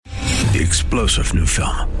The explosive new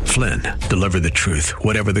film, Flynn, deliver the truth,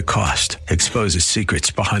 whatever the cost, exposes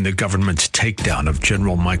secrets behind the government's takedown of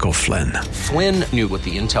General Michael Flynn. Flynn knew what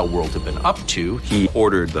the intel world had been up to. He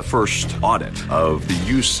ordered the first audit of the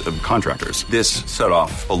use of contractors. This set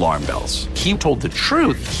off alarm bells. He told the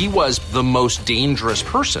truth. He was the most dangerous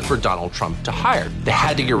person for Donald Trump to hire. They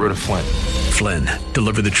had to get rid of Flynn. Flynn,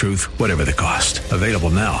 deliver the truth, whatever the cost. Available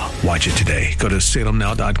now. Watch it today. Go to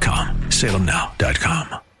salemnow.com.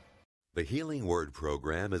 salemnow.com. The Healing Word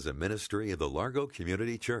program is a ministry of the Largo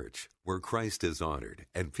Community Church, where Christ is honored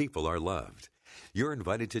and people are loved. You're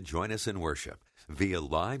invited to join us in worship via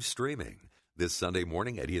live streaming this Sunday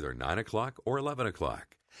morning at either 9 o'clock or 11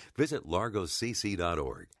 o'clock. Visit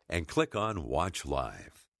largocc.org and click on Watch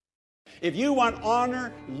Live. If you want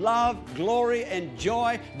honor, love, glory, and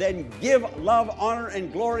joy, then give love, honor,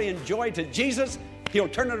 and glory and joy to Jesus. He'll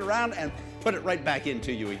turn it around and put it right back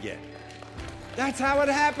into you again. That's how it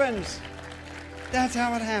happens. That's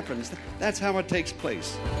how it happens. That's how it takes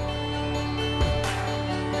place.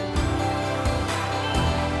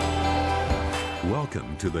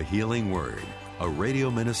 Welcome to the Healing Word, a radio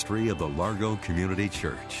ministry of the Largo Community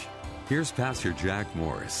Church. Here's Pastor Jack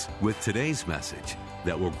Morris with today's message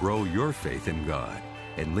that will grow your faith in God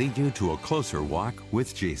and lead you to a closer walk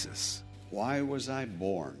with Jesus. Why was I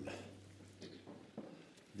born?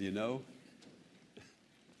 Do you know?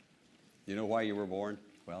 You know why you were born?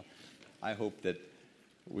 Well, I hope that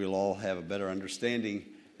we'll all have a better understanding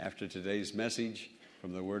after today's message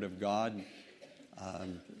from the Word of God.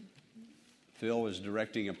 Phil is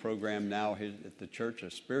directing a program now at the church,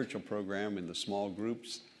 a spiritual program in the small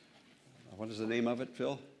groups. What is the name of it,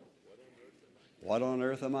 Phil? What on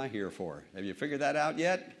earth am I here for? Have you figured that out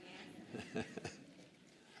yet?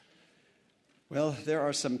 Well, there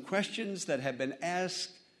are some questions that have been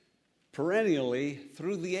asked perennially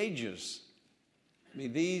through the ages. I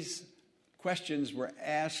mean, these questions were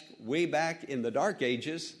asked way back in the Dark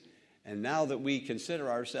Ages, and now that we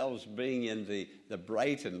consider ourselves being in the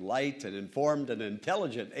bright and light and informed and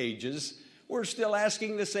intelligent ages, we're still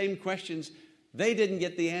asking the same questions. They didn't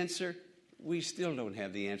get the answer. We still don't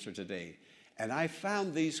have the answer today. And I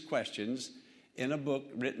found these questions in a book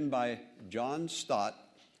written by John Stott,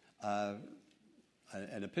 an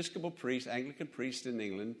Episcopal priest, Anglican priest in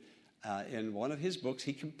England. In one of his books,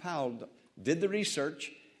 he did the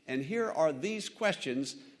research, and here are these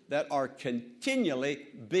questions that are continually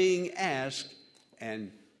being asked,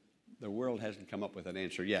 and the world hasn't come up with an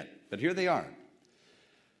answer yet. But here they are.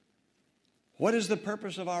 What is the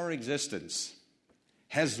purpose of our existence?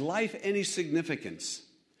 Has life any significance?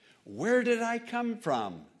 Where did I come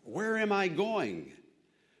from? Where am I going?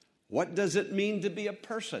 What does it mean to be a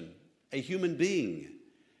person, a human being?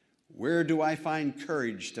 Where do I find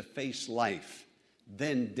courage to face life,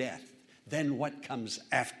 then death, then what comes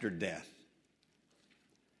after death?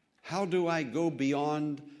 How do I go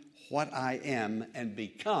beyond what I am and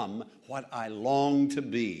become what I long to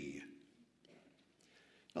be?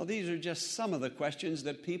 Now, these are just some of the questions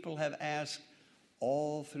that people have asked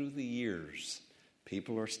all through the years.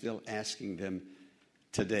 People are still asking them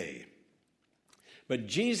today. But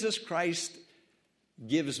Jesus Christ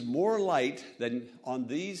gives more light than on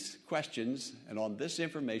these questions and on this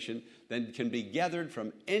information than can be gathered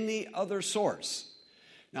from any other source.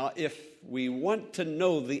 Now, if we want to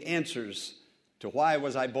know the answers to why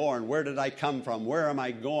was I born, where did I come from, where am I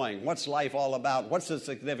going, what's life all about, what's the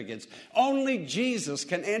significance, only Jesus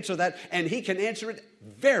can answer that, and he can answer it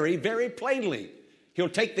very, very plainly. He'll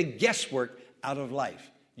take the guesswork out of life.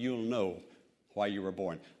 You'll know why you were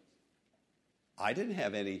born. I didn't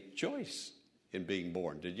have any choice in being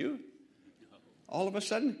born, did you? All of a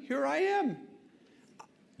sudden, here I am.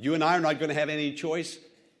 You and I are not going to have any choice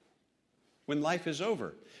when life is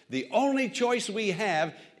over. The only choice we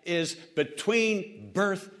have is between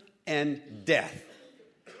birth and death.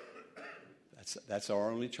 That's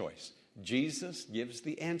our only choice. Jesus gives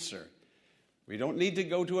the answer. We don't need to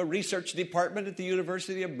go to a research department at the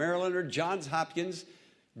University of Maryland or Johns Hopkins.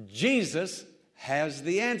 Jesus has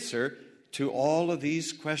the answer to all of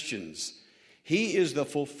these questions. He is the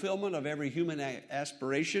fulfillment of every human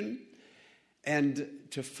aspiration, and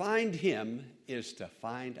to find him is to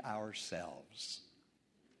find ourselves.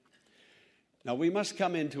 Now, we must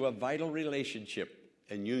come into a vital relationship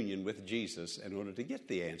and union with Jesus in order to get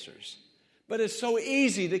the answers. But it's so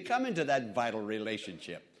easy to come into that vital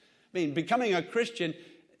relationship. I mean, becoming a Christian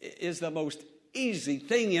is the most easy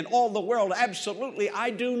thing in all the world. Absolutely,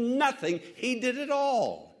 I do nothing. He did it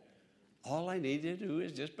all. All I need to do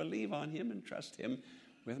is just believe on him and trust him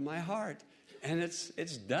with my heart. And it's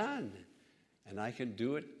done. And I can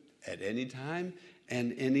do it at any time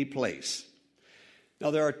and any place. Now,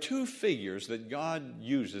 there are two figures that God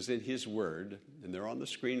uses in His Word, and they're on the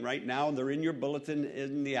screen right now, and they're in your bulletin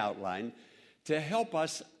in the outline, to help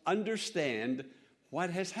us understand what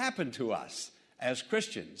has happened to us as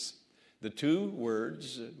Christians. The two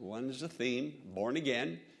words, one is a theme, born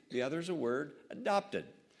again, the other is a word, adopted.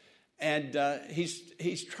 And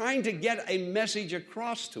he's trying to get a message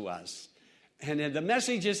across to us. And the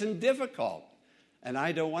message isn't difficult. And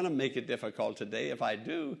I don't want to make it difficult today. If I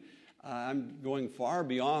do, I'm going far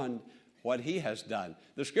beyond what he has done.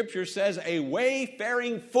 The Scripture says a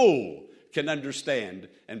wayfaring fool can understand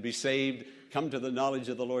and be saved, come to the knowledge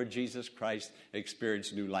of the Lord Jesus Christ,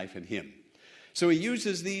 experience new life in Him. So he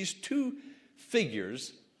uses these two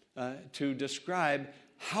figures to describe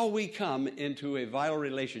how we come into a vital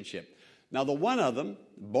relationship. Now, the one of them,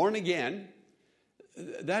 born again,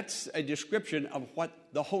 that's a description of what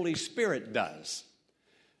the Holy Spirit does.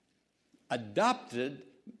 Adopted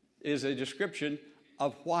is a description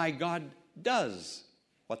of why God does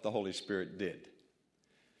what the Holy Spirit did.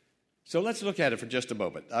 So let's look at it for just a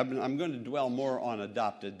moment. I'm going to dwell more on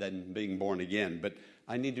adopted than being born again, but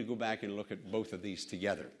I need to go back and look at both of these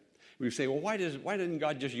together. We say, well, why didn't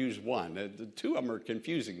God just use one? The two of them are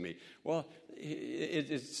confusing me. Well,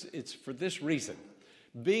 it's for this reason.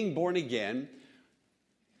 Being born again,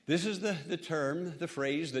 this is the term, the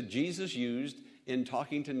phrase that Jesus used in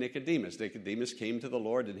talking to Nicodemus. Nicodemus came to the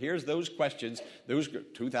Lord, and here's those questions, those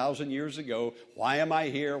 2,000 years ago. Why am I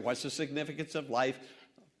here? What's the significance of life?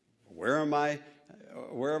 Where am I?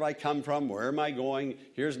 Where have I come from? Where am I going?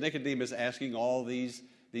 Here's Nicodemus asking all these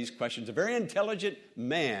questions. A very intelligent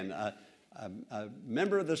man, a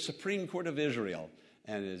member of the Supreme Court of Israel,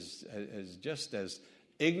 and is just as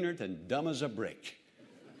ignorant and dumb as a brick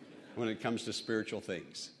when it comes to spiritual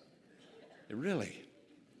things. Really.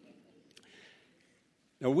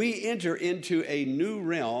 Now, we enter into a new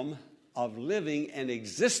realm of living and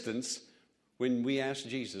existence when we ask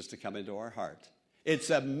Jesus to come into our heart.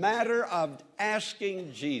 It's a matter of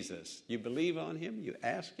asking Jesus. You believe on Him, you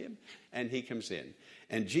ask Him, and He comes in.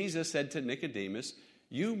 And Jesus said to Nicodemus,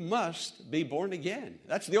 you must be born again.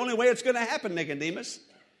 That's the only way it's going to happen, Nicodemus.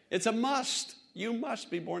 It's a must. You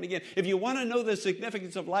must be born again. If you want to know the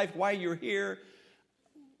significance of life, why you're here,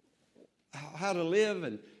 how to live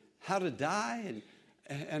and how to die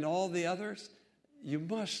and all the others, you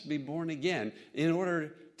must be born again. In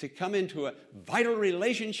order to come into a vital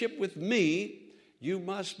relationship with me, you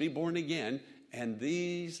must be born again, and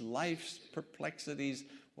these life's perplexities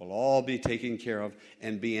will all be taken care of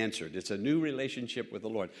and be answered. It's a new relationship with the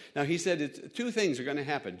Lord. Now, he said two things are going to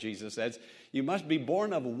happen, Jesus says. You must be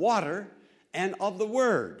born of water and of the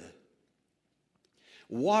Word.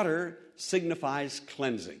 Water signifies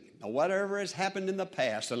cleansing. Now, whatever has happened in the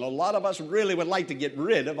past, and a lot of us really would like to get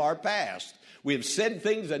rid of our past. We have said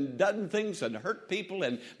things and done things and hurt people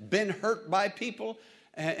and been hurt by people,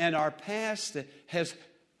 and our past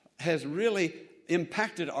has really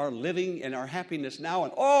impacted our living and our happiness now.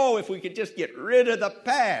 And if we could just get rid of the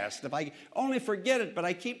past, if I only forget it, but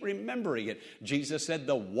I keep remembering it. Jesus said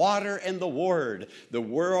the water and the Word. The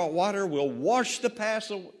water will wash the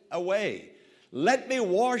past away. Let me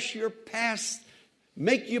wash your past,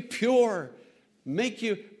 make you pure, make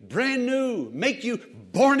you brand new, make you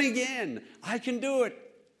born again. I can do it.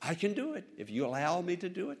 I can do it. If you allow me to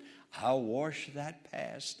do it, I'll wash that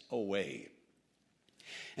past away.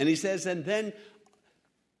 And he says, and then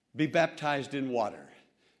be baptized in water.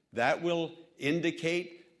 That will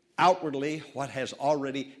indicate outwardly what has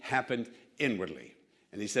already happened inwardly.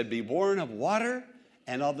 And he said, be born of water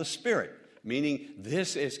and of the Spirit, meaning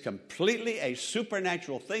this is completely a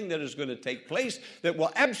supernatural thing that is going to take place that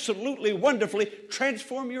will absolutely, wonderfully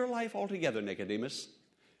transform your life altogether, Nicodemus.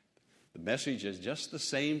 The message is just the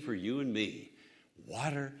same for you and me.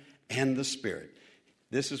 Water and the Spirit.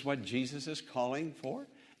 This is what Jesus is calling for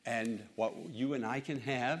and what you and I can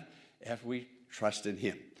have if we trust in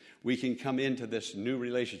Him. We can come into this new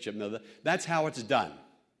relationship. Now, that's how it's done.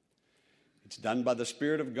 It's done by the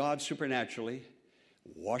Spirit of God supernaturally,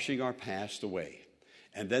 washing our past away.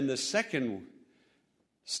 And then the second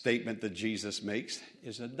statement that Jesus makes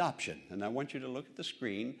is adoption. And I want you to look at the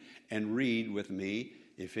screen and read with me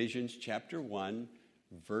Ephesians chapter 1,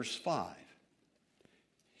 verse 5.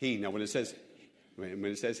 Now when it says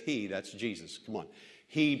He, that's Jesus. Come on.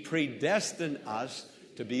 He predestined us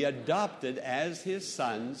to be adopted as His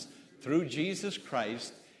sons through Jesus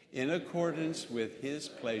Christ in accordance with His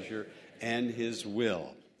pleasure and His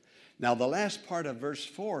will. Now the last part of verse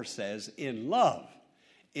 4 says, in love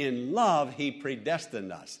He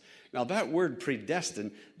predestined us. Now that word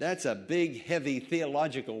predestined, that's a big, heavy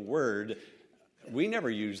theological word. We never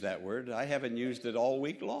use that word. I haven't used it all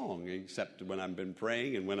week long, except when I've been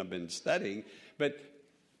praying and when I've been studying. But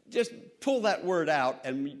just pull that word out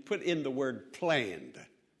and put in the word planned.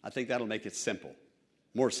 I think that'll make it simple,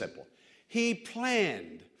 more simple. He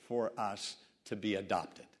planned for us to be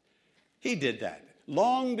adopted. He did that.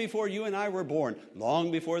 Long before you and I were born,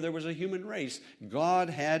 long before there was a human race, God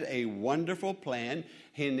had a wonderful plan,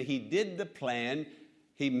 and He did the plan,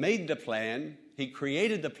 He made the plan, He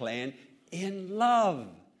created the plan in love.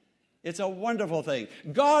 It's a wonderful thing.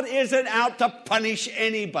 God isn't out to punish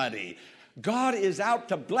anybody. God is out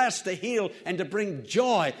to bless, to heal, and to bring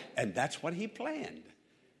joy, and that's what He planned.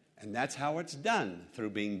 And that's how it's done,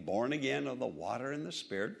 through being born again of the water and the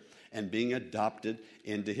Spirit and being adopted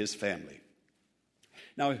into His family.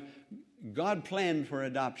 Now, God planned for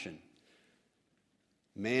adoption.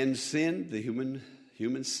 Man sinned, the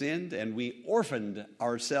human sinned, and we orphaned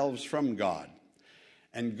ourselves from God.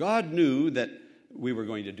 And God knew that we were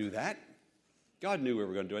going to do that. God knew we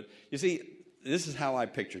were going to do it. You see, this is how I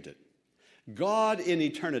pictured it. God in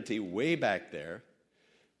eternity, way back there,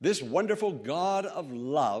 this wonderful God of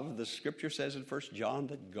love, the scripture says in 1 John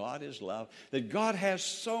that God is love, that God has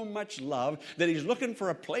so much love that He's looking for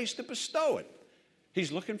a place to bestow it.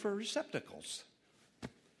 He's looking for receptacles.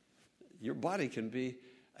 Your body can be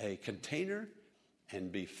a container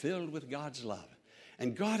and be filled with God's love.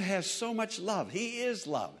 And God has so much love. He is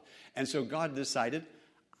love. And so God decided,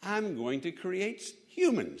 I'm going to create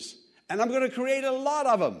humans. And I'm going to create a lot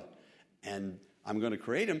of them. And I'm going to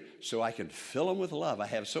create them so I can fill them with love. I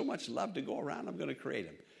have so much love to go around, I'm going to create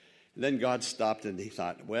them. And then God stopped and He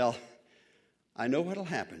thought, well, I know what will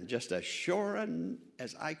happen. Just as sure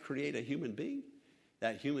as I create a human being,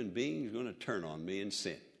 that human being is going to turn on me and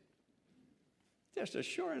sin. Just as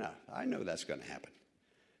sure enough, I know that's going to happen.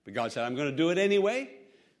 But God said, I'm going to do it anyway,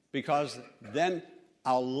 because then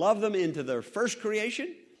I'll love them into their first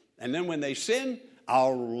creation, and then when they sin,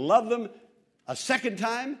 I'll love them a second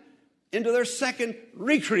time into their second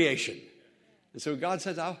recreation. And so God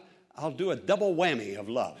says, I'll do a double whammy of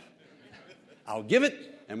love. I'll give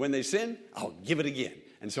it, and when they sin, I'll give it again.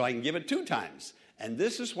 And so I can give it 2 times. And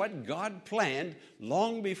this is what God planned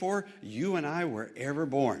long before you and I were ever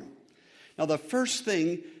born. Now, the first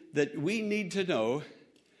thing that we need to know,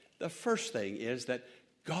 the first thing is that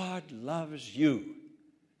God loves you.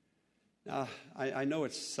 Now, I know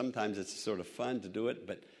sometimes it's sort of fun to do it,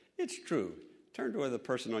 but it's true. Turn to the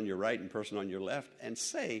person on your right and person on your left and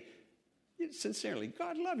say sincerely,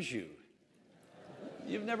 God loves you.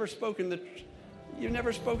 You've never spoken the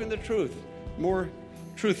truth more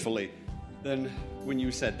truthfully than when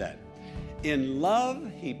you said that. In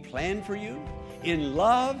love, He planned for you. In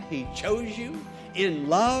love, He chose you. In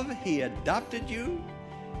love, He adopted you.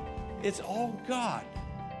 It's all God.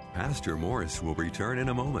 Pastor Morris will return in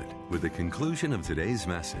a moment with the conclusion of today's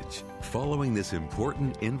message, following this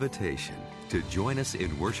important invitation to join us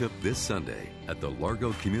in worship this Sunday at the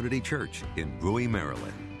Largo Community Church in Bowie,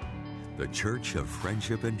 Maryland. The church of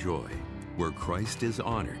friendship and joy, where Christ is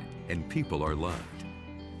honored and people are loved.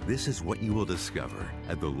 This is what you will discover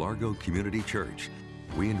at the Largo Community Church.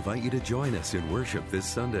 We invite you to join us in worship this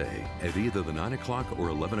Sunday at either the 9 o'clock or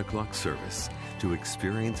 11 o'clock service to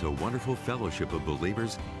experience a wonderful fellowship of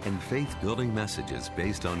believers and faith-building messages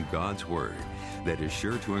based on God's Word that is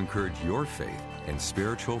sure to encourage your faith and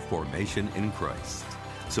spiritual formation in Christ.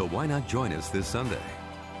 So why not join us this Sunday?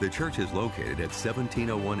 The church is located at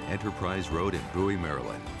 1701 Enterprise Road in Bowie,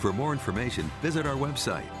 Maryland. For more information, visit our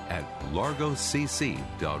website at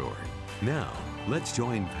largocc.org. Now, let's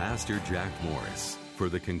join Pastor Jack Morris for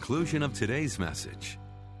the conclusion of today's message.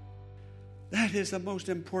 That is the most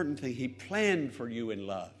important thing. He planned for you in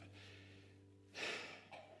love.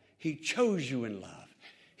 He chose you in love.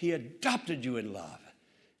 He adopted you in love.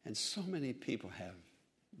 And so many people have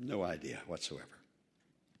no idea whatsoever.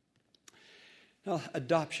 Now,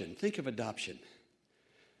 adoption. Think of adoption.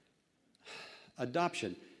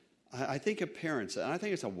 Adoption. I think of parents, and I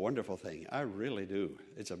think it's a wonderful thing. I really do.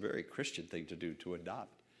 It's a very Christian thing to do, to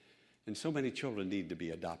adopt. And so many children need to be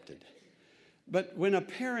adopted. But when a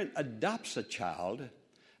parent adopts a child,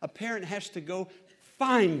 a parent has to go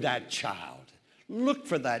find that child, look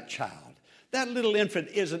for that child. That little infant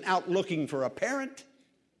isn't out looking for a parent.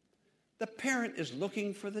 The parent is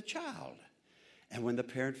looking for the child. And when the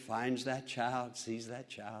parent finds that child, sees that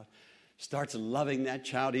child, starts loving that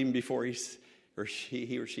child even before he or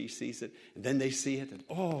she sees it, and then they see it, and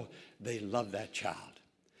they love that child.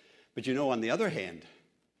 But on the other hand,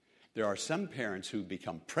 there are some parents who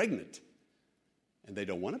become pregnant, and they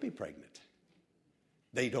don't want to be pregnant.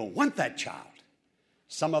 They don't want that child.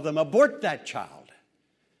 Some of them abort that child.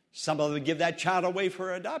 Some of them give that child away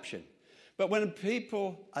for adoption. But when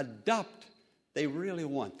people adopt, they really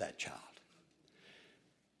want that child.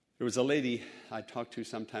 There was a lady I talked to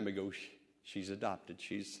some time ago. She's adopted.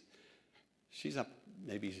 She's up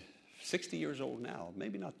maybe 60 years old now,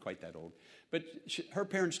 maybe not quite that old. But her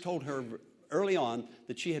parents told her early on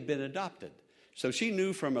that she had been adopted. So she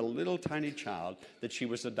knew from a little tiny child that she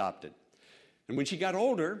was adopted. And when she got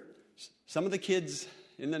older, some of the kids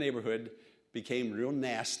in the neighborhood became real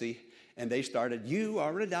nasty, and they started, "You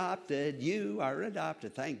are adopted, you are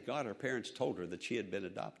adopted." Thank God her parents told her that she had been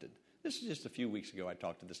adopted. This is just a few weeks ago I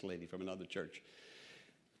talked to this lady from another church.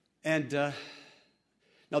 And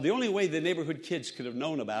now the only way the neighborhood kids could have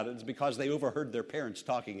known about it is because they overheard their parents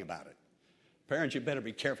talking about it. Parents, you better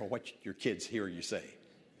be careful what your kids hear you say.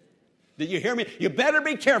 Did you hear me? You better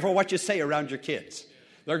be careful what you say around your kids.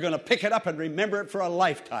 They're going to pick it up and remember it for a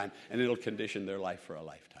lifetime, and it'll condition their life for a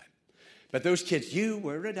lifetime. But those kids, "You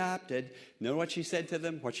were adopted." You know what she said to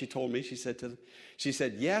them? What she told me she said to them? She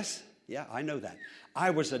said, "Yes, yeah, I know that.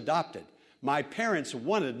 I was adopted. My parents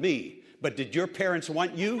wanted me, but did your parents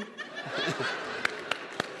want you?"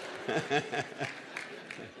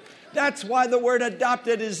 That's why the word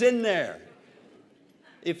adopted is in there.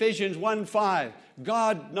 Ephesians 1:5.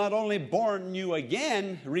 God not only born you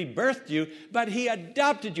again, rebirthed you, but He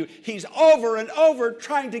adopted you. He's over and over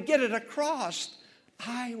trying to get it across.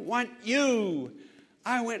 I want you.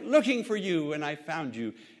 I went looking for you, and I found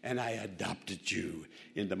you, and I adopted you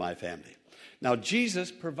into my family. Now, Jesus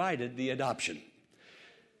provided the adoption.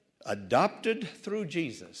 Adopted through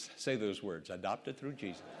Jesus. Say those words, adopted through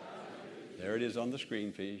Jesus. There it is on the screen,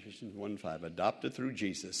 Ephesians 1:5. Adopted through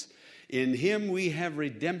Jesus. In Him we have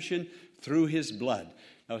redemption through His blood.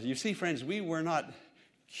 Now, you see, friends, we were not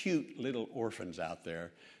cute little orphans out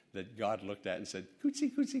there that God looked at and said,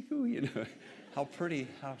 "Cootsy, cootsy, coo," you know, how pretty,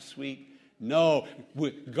 how sweet. No,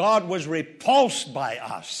 God was repulsed by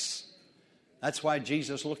us. That's why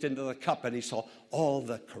Jesus looked into the cup and He saw all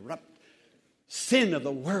the corrupt sin of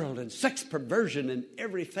the world and sex perversion in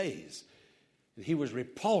every phase. And He was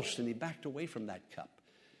repulsed and He backed away from that cup.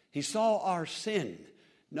 He saw our sin.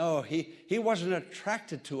 No, he wasn't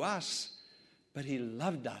attracted to us, but He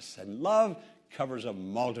loved us. And love covers a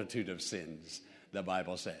multitude of sins, the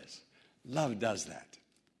Bible says. Love does that.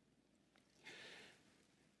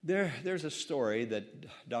 There's a story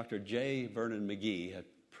that Dr. J. Vernon McGee, a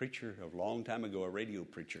preacher of a long time ago, a radio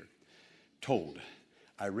preacher, told.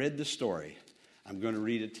 I read the story. I'm going to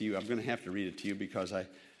read it to you. I'm going to have to read it to you because I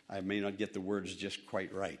may not get the words just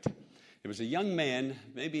quite right. It was a young man,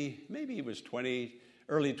 maybe he was 20,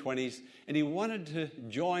 early 20s, and he wanted to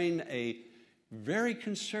join a very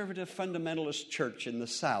conservative fundamentalist church in the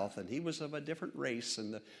South, and he was of a different race,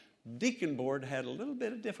 and the deacon board had a little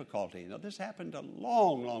bit of difficulty. Now, this happened a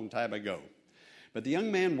long, long time ago, but the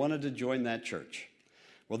young man wanted to join that church.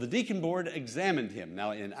 Well, the deacon board examined him.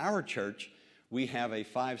 Now, in our church, we have a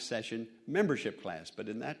 5-session membership class, but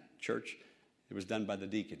in that church, it was done by the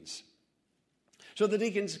deacons. So the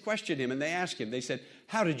deacons questioned him, and they asked him, they said,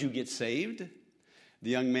 "How did you get saved?" The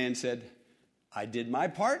young man said, "I did my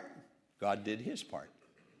part, God did His part."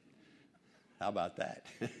 How about that?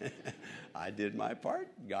 I did my part,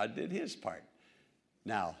 God did His part.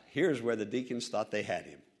 Now, here's where the deacons thought they had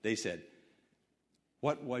him. They said,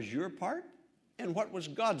 "What was your part and what was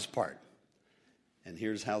God's part?" And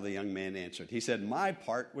here's how the young man answered. He said, "My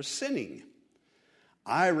part was sinning.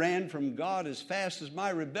 I ran from God as fast as my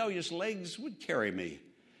rebellious legs would carry me,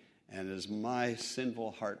 and as my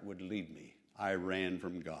sinful heart would lead me. I ran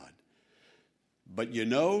from God. But you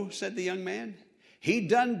know," said the young man, "He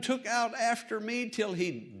done took out after me till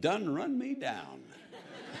He done run me down."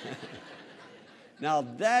 Now,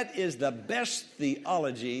 that is the best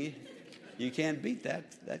theology. You can't beat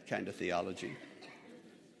that kind of theology.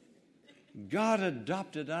 God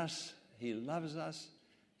adopted us. He loves us.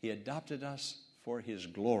 He adopted us for His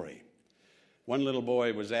glory. One little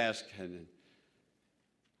boy was asked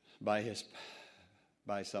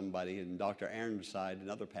by somebody, and Dr. Ironside,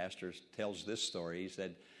 another pastor, tells this story. He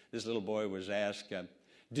said, this little boy was asked,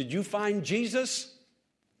 "Did you find Jesus?"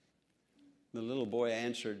 The little boy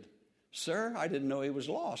answered, "Sir, I didn't know He was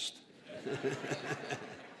lost."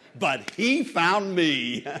 "But He found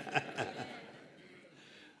me."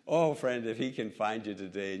 Oh, friend, if He can find you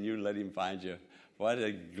today and you let Him find you, what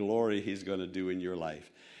a glory He's going to do in your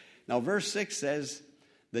life. Now, verse 6 says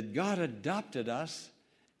that God adopted us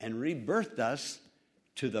and rebirthed us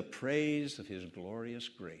to the praise of His glorious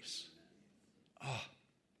grace. Oh,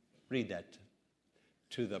 read that.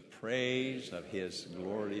 To the praise of His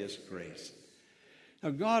glorious grace. Now,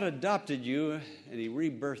 God adopted you and He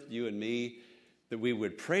rebirthed you and me that we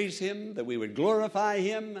would praise Him, that we would glorify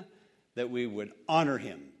Him, that we would honor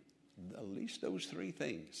Him. At least those three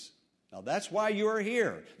things. Now, that's why you are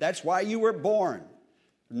here. That's why you were born.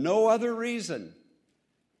 No other reason.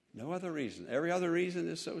 No other reason. Every other reason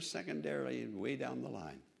is so secondary and way down the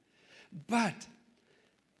line. But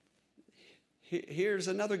here's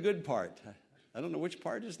another good part. I don't know which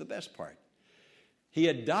part is the best part. He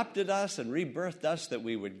adopted us and rebirthed us that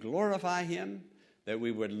we would glorify Him, that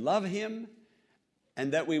we would love Him,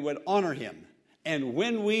 and that we would honor Him. And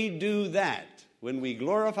when we do that, when we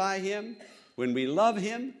glorify Him, when we love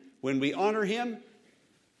Him, when we honor Him,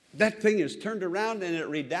 that thing is turned around and it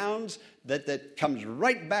redounds, that comes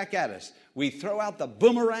right back at us. We throw out the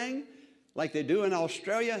boomerang like they do in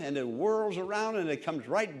Australia, and it whirls around and it comes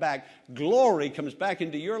right back. Glory comes back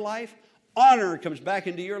into your life. Honor comes back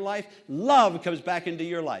into your life. Love comes back into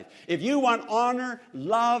your life. If you want honor,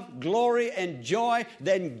 love, glory, and joy,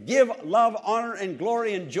 then give love, honor, and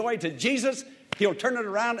glory and joy to Jesus. He'll turn it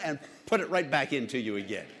around and put it right back into you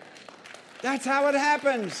again. That's how it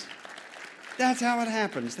happens. That's how it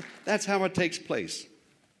happens. That's how it takes place.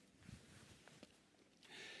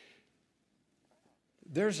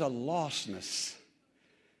 There's a lostness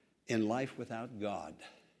in life without God.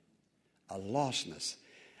 A lostness.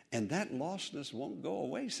 And that lostness won't go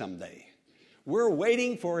away someday. We're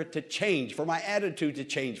waiting for it to change, for my attitude to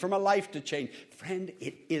change, for my life to change. Friend,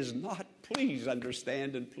 it is not. Please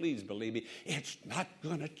understand and please believe me. It's not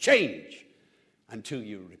going to change until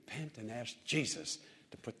you repent and ask Jesus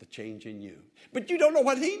to put the change in you. But you don't know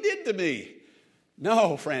what He did to me.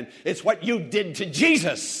 No, friend, it's what you did to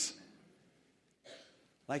Jesus.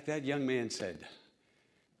 Like that young man said,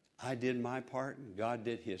 I did my part and God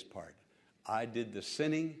did His part. I did the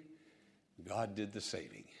sinning, God did the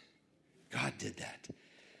saving. God did that.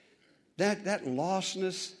 That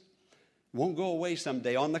lostness won't go away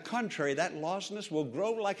someday. On the contrary, that lostness will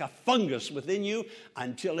grow like a fungus within you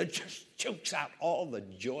until it just chokes out all the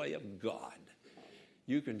joy of God.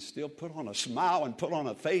 You can still put on a smile and put on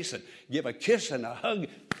a face and give a kiss and a hug,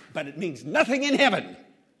 but it means nothing in heaven.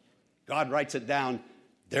 God writes it down.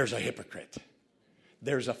 There's a hypocrite.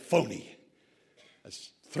 There's a phony. A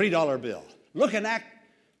 $3 bill. Look and act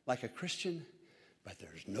like a Christian, but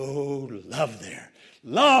there's no love there.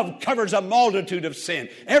 Love covers a multitude of sin.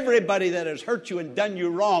 Everybody that has hurt you and done you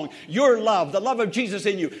wrong, your love, the love of Jesus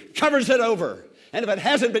in you, covers it over. And if it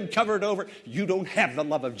hasn't been covered over, you don't have the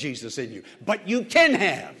love of Jesus in you. But you can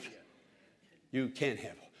have. You can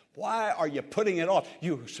have. Why are you putting it off?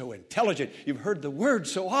 You're so intelligent. You've heard the word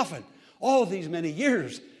so often, all these many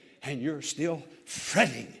years, and you're still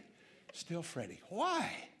fretting. Still fretting.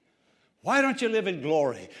 Why? Why don't you live in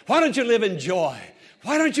glory? Why don't you live in joy?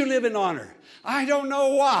 Why don't you live in honor? I don't know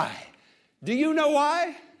why. Do you know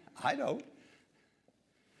why? I don't.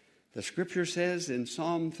 The scripture says in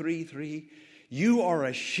Psalm 3:3, you are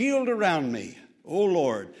a shield around me, O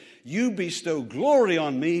Lord. You bestow glory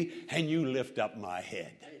on me and you lift up my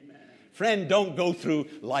head. Amen. Friend, don't go through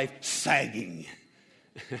life sagging.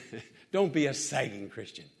 Don't be a sagging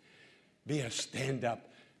Christian. Be a stand-up,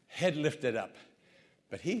 head lifted up.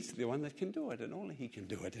 But He's the one that can do it, and only He can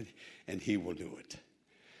do it, and He will do it.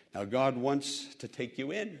 Now, God wants to take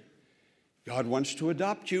you in. God wants to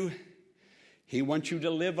adopt you. He wants you to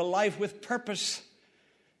live a life with purpose,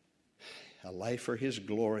 a life for His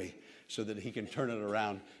glory, so that He can turn it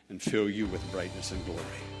around and fill you with brightness and glory.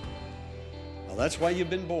 Now, that's why you've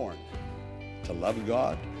been born, to love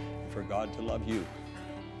God and for God to love you,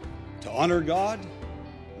 to honor God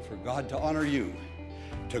and for God to honor you,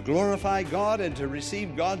 to glorify God and to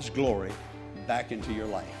receive God's glory back into your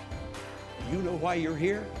life. You know why you're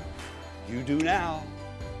here? You do now.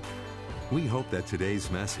 We hope that today's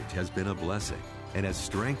message has been a blessing and has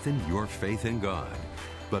strengthened your faith in God.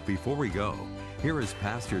 But before we go, here is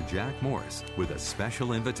Pastor Jack Morris with a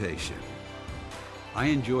special invitation. I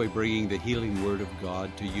enjoy bringing the healing word of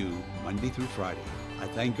God to you Monday through Friday. I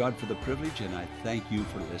thank God for the privilege, and I thank you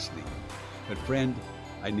for listening. But friend,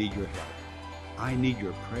 I need your help. I need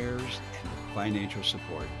your prayers and financial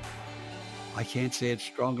support. I can't say it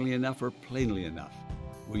strongly enough or plainly enough.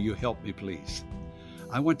 Will you help me, please?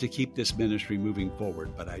 I want to keep this ministry moving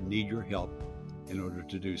forward, but I need your help in order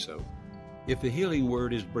to do so. If the healing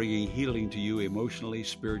word is bringing healing to you emotionally,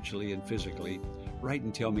 spiritually, and physically, write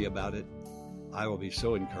and tell me about it. I will be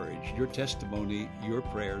so encouraged. Your testimony, your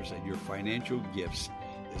prayers, and your financial gifts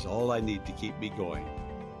is all I need to keep me going.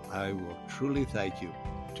 I will truly thank you.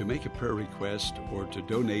 To make a prayer request or to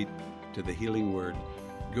donate to the healing word,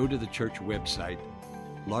 go to the church website,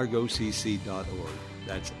 largocc.org.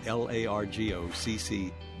 That's largocc.org.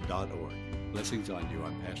 Blessings on you.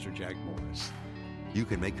 I'm Pastor Jack Morris. You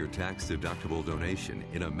can make your tax-deductible donation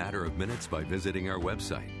in a matter of minutes by visiting our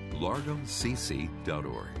website,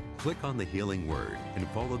 largocc.org. Click on the Healing Word and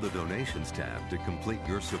follow the Donations tab to complete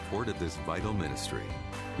your support of this vital ministry.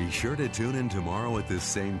 Be sure to tune in tomorrow at this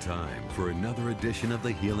same time for another edition of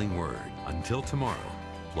the Healing Word. Until tomorrow,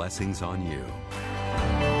 blessings on you.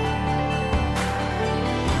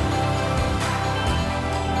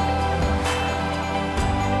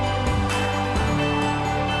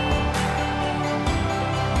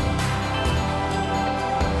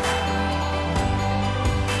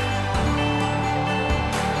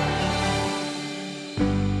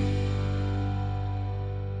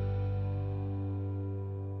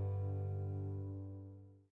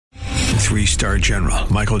 Three-star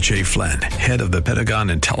General Michael J. Flynn, head of the Pentagon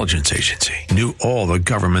Intelligence Agency, knew all the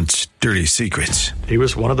government's dirty secrets. He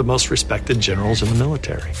was one of the most respected generals in the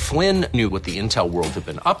military. Flynn knew what the intel world had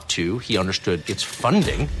been up to. He understood its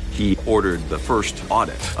funding. He ordered the first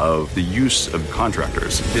audit of the use of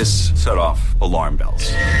contractors. This set off alarm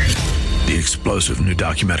bells. The explosive new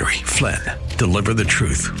documentary, Flynn, Deliver the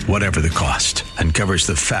Truth, Whatever the Cost, uncovers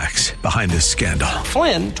the facts behind this scandal.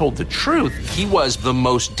 Flynn told the truth. He was the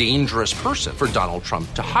most dangerous person for Donald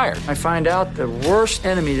Trump to hire. I find out the worst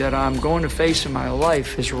enemy that I'm going to face in my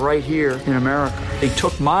life is right here in America. They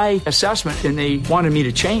took my assessment and they wanted me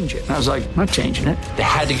to change it. And I was like, I'm not changing it. They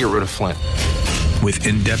had to get rid of Flynn. With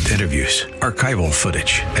in-depth interviews, archival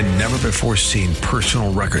footage, and never-before-seen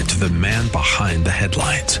personal records of the man behind the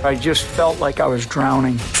headlines. I just felt like I was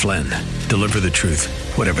drowning. Flynn, Deliver the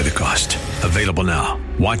Truth, Whatever the Cost. Available now.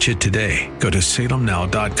 Watch it today. Go to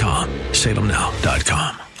salemnow.com.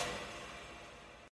 salemnow.com.